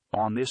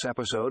On this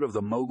episode of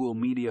the Mogul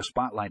Media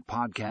Spotlight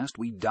podcast,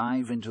 we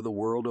dive into the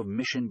world of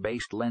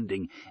mission-based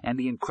lending and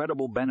the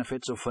incredible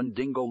benefits of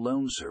Fundingo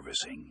loan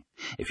servicing.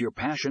 If you're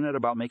passionate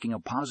about making a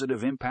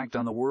positive impact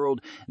on the world,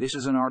 this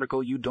is an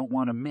article you don't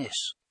want to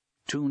miss.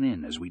 Tune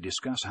in as we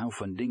discuss how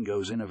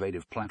Fundingo's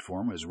innovative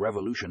platform is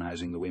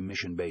revolutionizing the way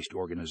mission-based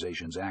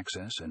organizations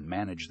access and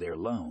manage their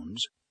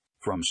loans.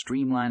 From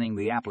streamlining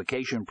the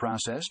application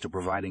process to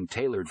providing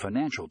tailored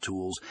financial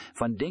tools,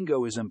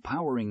 Fundingo is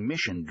empowering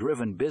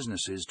mission-driven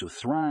businesses to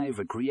thrive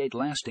and create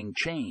lasting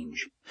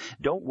change.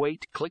 Don't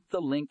wait, click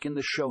the link in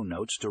the show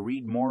notes to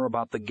read more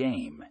about the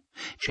game.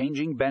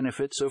 Changing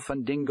benefits of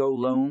Fundingo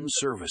loan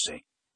servicing.